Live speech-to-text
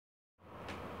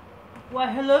Why,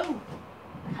 hello.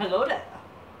 Hello there.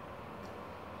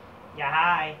 Yeah,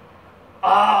 hi.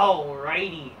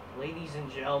 Alrighty, ladies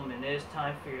and gentlemen, it is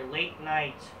time for your late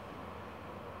night.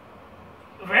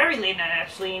 Very late night,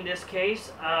 actually, in this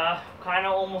case. Kind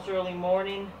of almost early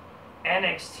morning.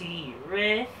 NXT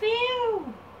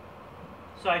review.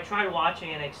 So I tried watching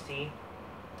NXT.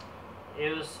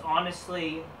 It was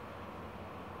honestly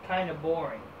kind of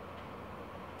boring.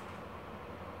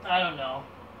 I don't know.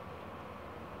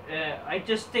 I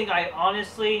just think I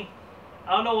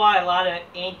don't know why a lot of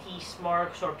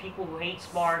anti-Smarks or people who hate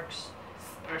Smarks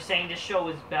are saying this show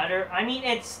is better. I mean,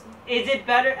 is it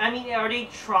better? I mean, are they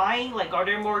trying? Like, are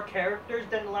there more characters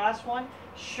than the last one?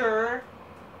 Sure.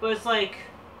 But it's like,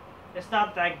 it's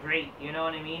not that great, you know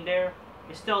what I mean? There's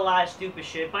still a lot of stupid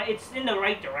shit, but it's in the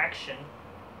right direction,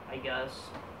 I guess.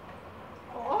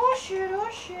 Oh shit,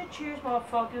 cheers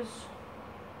motherfuckers.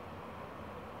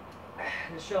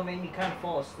 This show made me kind of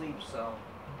fall asleep, so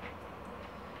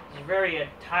it's a very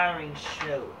tiring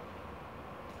show.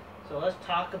 So let's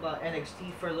talk about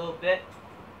NXT for a little bit.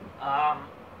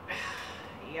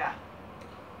 Yeah.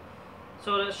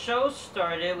 So the show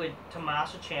started with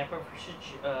Tommaso Ciampa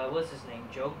versus what's his name,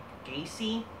 Joe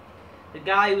Gacy, the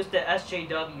guy who was the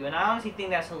SJW, and I honestly think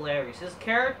that's hilarious. His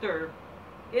character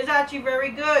is actually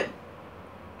very good.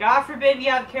 God forbid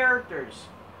you have characters.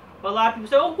 But a lot of people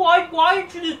say, oh, why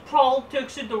introduce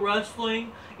politics into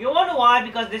wrestling? You don't know why?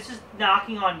 Because this is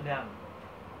knocking on them.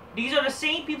 These are the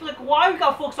same people like, why we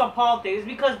got focused on politics? It's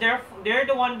because they're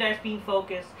the one that's being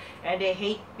focused and they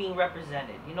hate being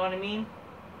represented. You know what I mean?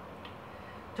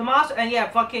 Tommaso, and yeah,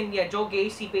 Joe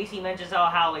Gacy basically mentions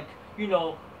how like, you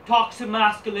know, toxic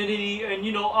masculinity and,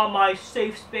 you know, on my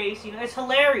safe space. You know, it's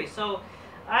hilarious. So,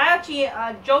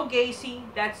 Joe Gacy,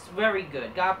 that's very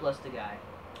good. God bless the guy.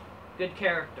 Good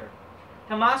character.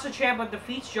 Tommaso Ciampa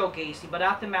defeats Joe Gacy, but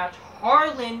after the match,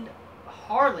 Harland,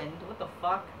 what the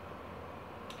fuck?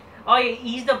 Oh yeah,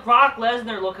 he's the Brock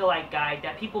Lesnar lookalike guy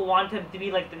that people want him to be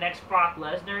like the next Brock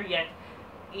Lesnar, yet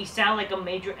he sounds like a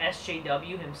major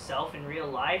SJW himself in real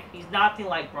life. He's nothing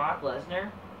like Brock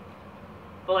Lesnar,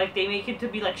 but like they make him to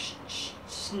be like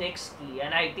Snitsky,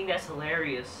 and I think that's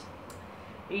hilarious.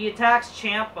 He attacks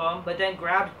Ciampa, but then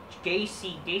grabs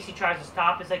Gacy. Gacy tries to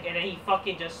stop. It's like, and then he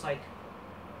fucking just like,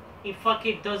 he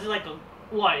fucking does it like a,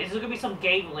 what? Is it gonna be some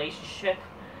gay relationship?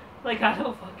 Like, I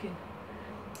don't fucking,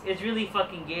 it's really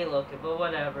fucking gay looking, but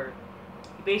whatever.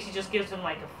 He basically just gives him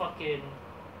like a fucking,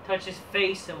 touch his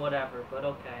face and whatever, but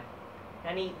okay.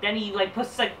 And then he like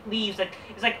puts like leaves, like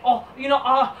it's like, oh, you know,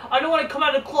 I don't want to come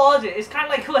out of the closet. It's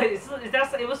kind of like what?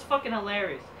 It was fucking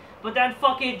hilarious. But then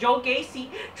fucking Joe Gacy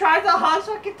tries to hug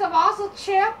fucking Tommaso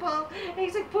Ciampa, and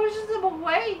he's like pushes him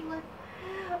away. Like,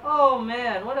 oh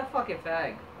man, what a fucking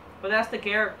fag. But that's the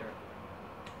character.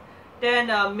 Then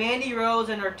Mandy Rose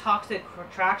and her toxic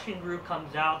attraction group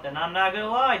comes out, and I'm not gonna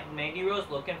lie, Mandy Rose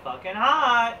looking fucking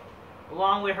hot.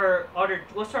 Along with her other,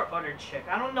 what's her other chick?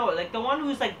 I don't know, like the one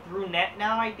who's like brunette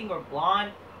now, I think, or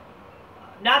blonde.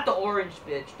 Not the orange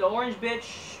bitch. The orange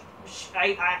bitch,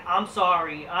 I'm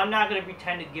sorry. I'm not gonna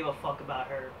pretend to give a fuck about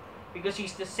her. Because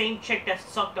she's the same chick that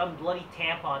sucked on bloody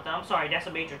tampons. I'm sorry, that's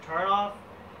a major turnoff.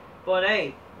 But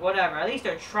hey, whatever. At least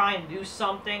they're trying to do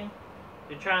something.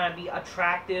 They're trying to be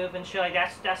attractive and shit like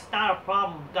that. That's not a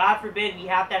problem. God forbid we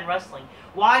have that in wrestling.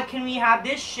 Why can we have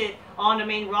this shit on the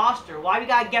main roster? Why we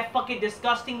gotta get fucking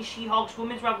disgusting She-Hulk's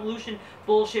Women's Revolution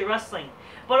bullshit wrestling?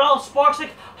 But Sparks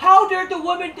like, how dare the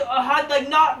women have like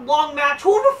not long match?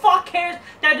 Who the fuck cares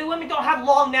that the women don't have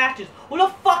long matches? Who the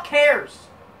fuck cares?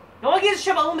 No one gives a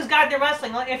shit about women's goddamn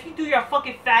wrestling. Like, if you do, you're a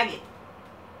fucking faggot.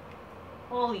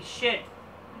 Holy shit.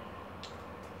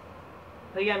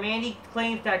 But yeah, Mandy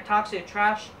claims that toxic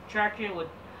attraction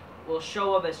will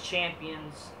show up as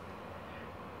champions.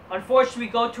 Unfortunately,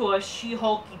 we go to a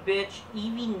She-Hulky bitch.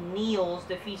 Evie Niels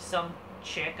defeats some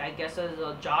chick. I guess as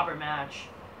a jobber match.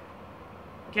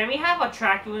 Can we have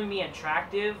attractive women be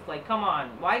attractive? Like, come on.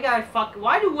 Why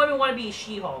do women want to be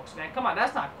She-Hulks, man? Come on,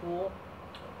 that's not cool.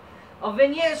 A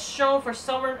vignette is shown for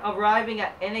Summer arriving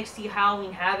at NXT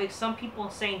Halloween Havoc. Some people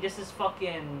saying this is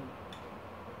fucking,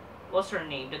 what's her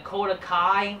name? Dakota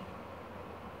Kai?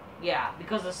 Yeah,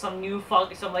 because of some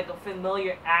like a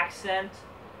familiar accent.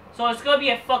 So it's gonna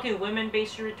be a fucking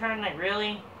women-based return, like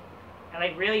really? And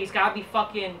like really, it's gotta be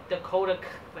fucking Dakota,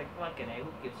 like fucking A,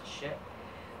 who gives a shit?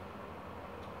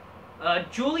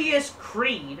 Julius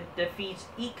Creed defeats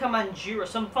Ika Manjiro,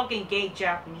 some fucking gay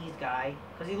Japanese guy,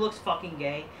 because he looks fucking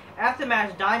gay. After the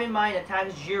match, Diamond Mine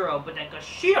attacks Jiro, but then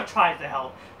Kushida tries to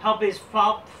help his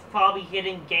probably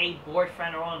hidden gay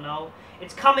boyfriend, or I don't know.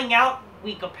 It's coming out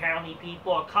week apparently,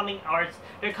 people are coming,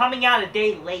 they're coming out a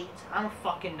day late. I don't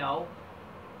fucking know.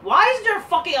 Why is there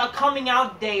fucking a coming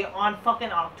out day on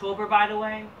fucking October, by the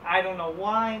way? I don't know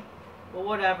why, but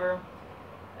whatever.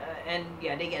 And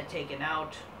yeah, they get taken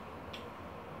out.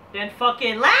 Then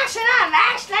fucking Lash it out,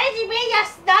 Lash, lazy bitch,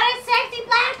 yes, not a sexy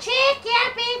black chick,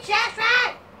 yeah, bitch, that's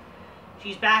right.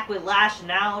 She's back with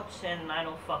lashing out, and I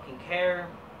don't fucking care.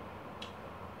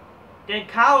 Then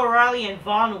Kyle O'Reilly and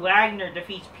Von Wagner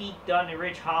defeats Pete Dunne and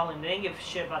Ridge Holland. They didn't give a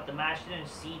shit about the match. They didn't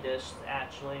see this,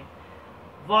 actually.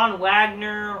 Von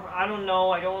Wagner, I don't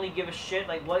know. I don't really give a shit.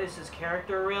 Like, what is his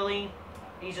character, really?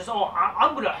 He's just, oh,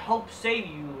 I'm gonna help save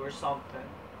you, or something.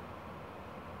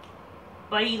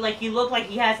 But he looked like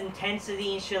he has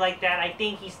intensity and shit like that. I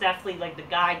think he's definitely, like, the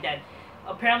guy that...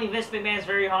 Apparently, Vince McMahon is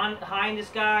very behind this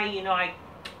guy. You know, I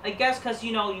guess because,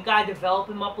 you know, you gotta develop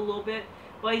him up a little bit.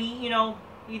 But he, you know...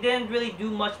 He didn't really do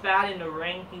much bad in the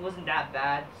ring. He wasn't that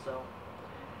bad, so...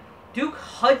 Duke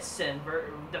Hudson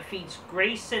defeats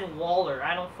Grayson Waller.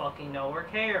 I don't fucking know or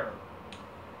care.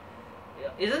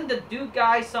 Isn't the Duke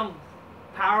guy some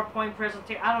PowerPoint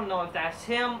presentation? I don't know if that's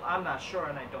him. I'm not sure,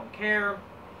 and I don't care.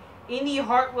 Indy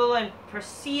Hartwell and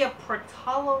Persia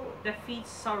Portalo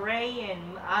defeats Saray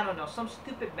and, I don't know, some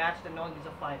stupid match that no one gives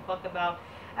a flying fuck about.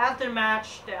 After the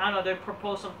match, I don't know, they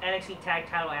propose some NXT tag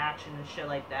title action and shit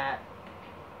like that.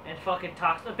 And fucking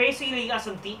talks. Basically, you got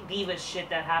some diva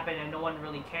shit that happened and no one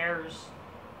really cares.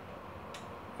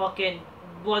 Fucking,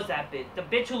 what's that bitch? The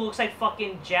bitch who looks like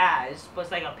fucking Jazz, but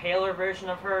it's like a paler version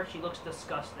of her. She looks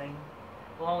disgusting.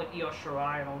 Along with Io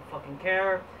Shirai, I don't fucking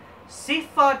care.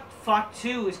 Sifa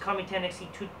Fatu is coming to NXT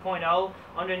 2.0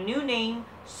 under new name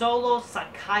Solo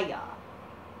Sakaya.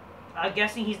 I'm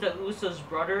guessing he's the Usos'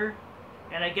 brother.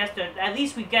 And I guess that at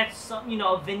least we get some, you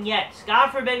know, a vignette. God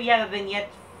forbid we have a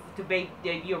vignette to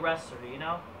debut a wrestler, you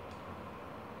know?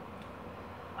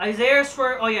 Isaiah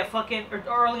Swerve, oh yeah, fucking,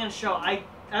 early on the show, I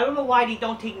don't know why they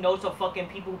don't take notes of fucking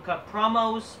people who cut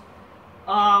promos.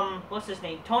 What's his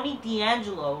name? Tony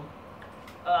D'Angelo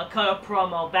cut a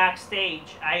promo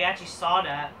backstage. I actually saw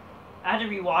that. I had to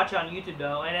rewatch it on YouTube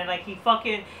though, and then like he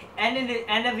fucking ended the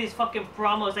end of his fucking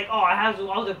promo. It's like, oh, I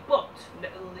was booked,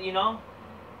 you know?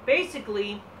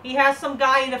 Basically, he has some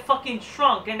guy in the fucking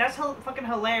trunk, and that's fucking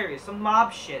hilarious. Some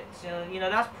mob shit. So, you know,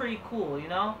 that's pretty cool, you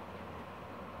know?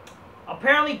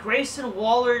 Apparently, Grayson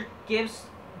Waller gives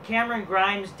Cameron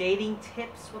Grimes dating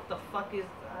tips. What the fuck is...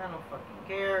 I don't fucking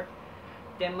care.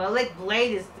 Then Malik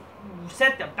Blade is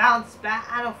set to bounce back.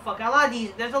 I don't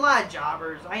fucking... There's a lot of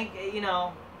jobbers. You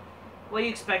know... What do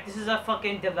you expect? This is a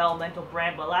fucking developmental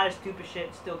brand, but a lot of stupid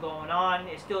shit still going on.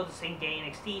 It's still the same day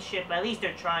NXT shit, but at least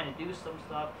they're trying to do some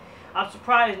stuff. I'm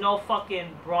surprised no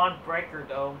fucking Braun Breaker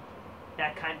though.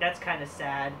 That's kind of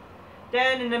sad.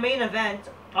 Then in the main event,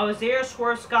 Isaiah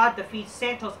Swerve Scott defeats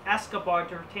Santos Escobar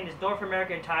to retain his North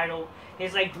American title.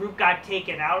 His like group got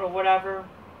taken out or whatever.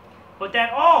 But then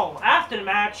after the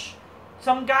match,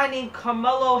 some guy named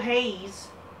Carmelo Hayes,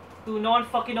 who no one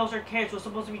fucking knows or cares, was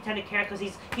supposed to pretend to care because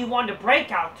he won the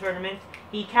breakout tournament.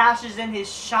 He cashes in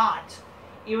his shot,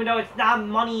 even though it's not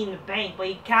money in the bank, but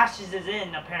he cashes it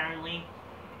in apparently,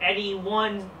 and he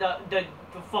won the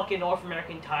fucking North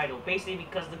American title, basically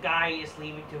because the guy is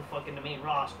leaving to fucking the main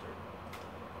roster.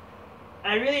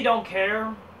 I really don't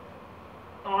care,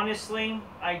 honestly.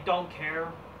 I don't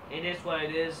care. It is what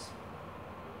it is.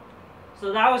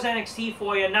 So that was NXT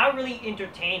for you. Not really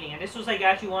entertaining, and this was like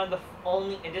actually one of the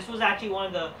this was actually one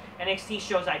of the NXT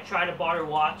shows I tried to bother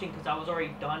watching because I was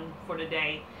already done for the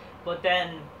day. But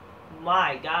then,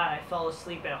 my God, I fell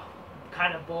asleep and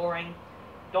kind of boring.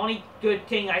 The only good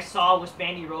thing I saw was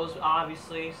Mandy Rose,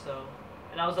 obviously. So,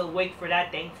 and I was awake for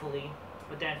that, thankfully.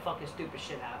 But then fucking stupid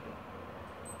shit happened.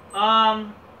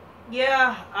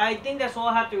 Yeah, I think that's all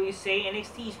I have to really say.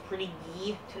 NXT is pretty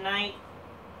yee tonight.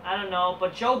 I don't know,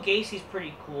 but Joe Gacy's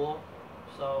pretty cool,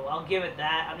 so I'll give it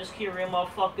that. I'm just here, real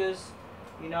motherfuckers,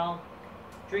 you know.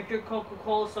 Drink your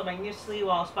Coca-Cola submissively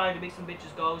while aspiring to make some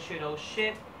bitches go shit, oh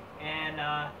shit,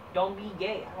 and don't be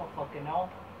gay. I don't fucking know.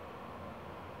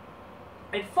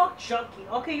 And fuck Chucky.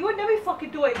 Okay, you would never fucking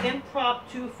do an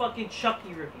impromptu fucking Chucky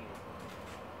review.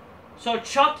 So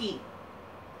Chucky,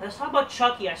 let's talk about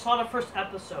Chucky. I saw the first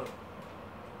episode.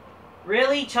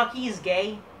 Really, Chucky is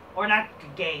gay, or not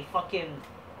gay? Fucking.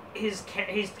 His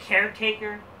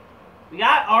caretaker.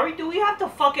 Do we have to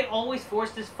fucking always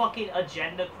force this fucking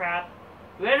agenda crap?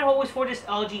 Do we have to always force this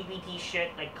LGBT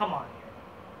shit? Like, come on here.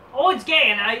 Oh, it's gay,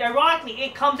 and ironically,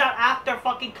 it comes out after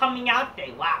fucking coming out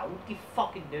day. Wow, what do you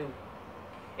fucking do?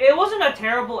 It wasn't a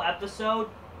terrible episode.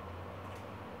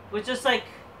 It was just like,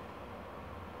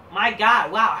 my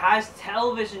God, wow, has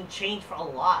television changed for a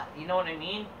lot? You know what I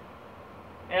mean?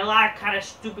 And a lot of kind of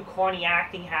stupid, corny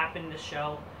acting happened in the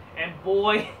show. And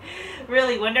boy,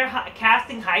 really, when they're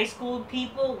casting high school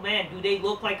people, man, do they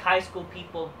look like high school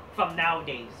people from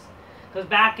nowadays. Because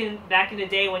back in the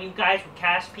day when you guys would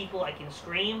cast people like in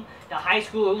Scream, the high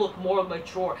school would look more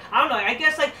mature. I don't know. I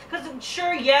guess like because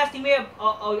sure, yes, they may have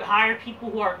hire people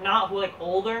who are like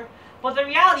older, but the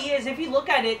reality is, if you look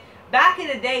at it, back in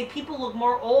the day, people look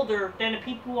more older than the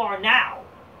people who are now.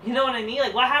 You know what I mean?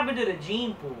 Like what happened to the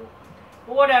gene pool?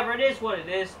 But whatever, it is what it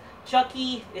is.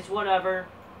 Chucky is whatever.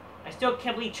 I still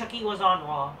can't believe Chucky was on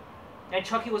Raw, and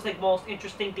Chucky was like the most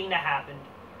interesting thing that happened.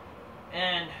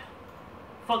 And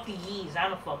fuck the yees, I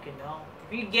don't fucking know.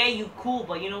 If you're gay, you cool,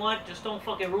 but you know what? Just don't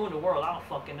fucking ruin the world. I don't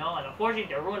fucking know. And unfortunately,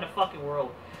 they're ruining the fucking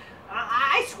world.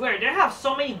 I swear, they have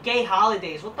so many gay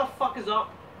holidays. What the fuck is up?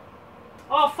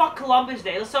 Oh, fuck Columbus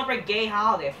Day. Let's celebrate gay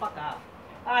holiday. Fuck off.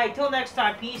 Alright, till next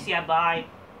time. Peace. Yeah, bye.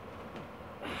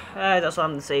 That's all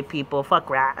I'm gonna say, people. Fuck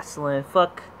wrestling.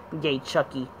 Fuck gay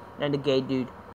Chucky and the gay dude.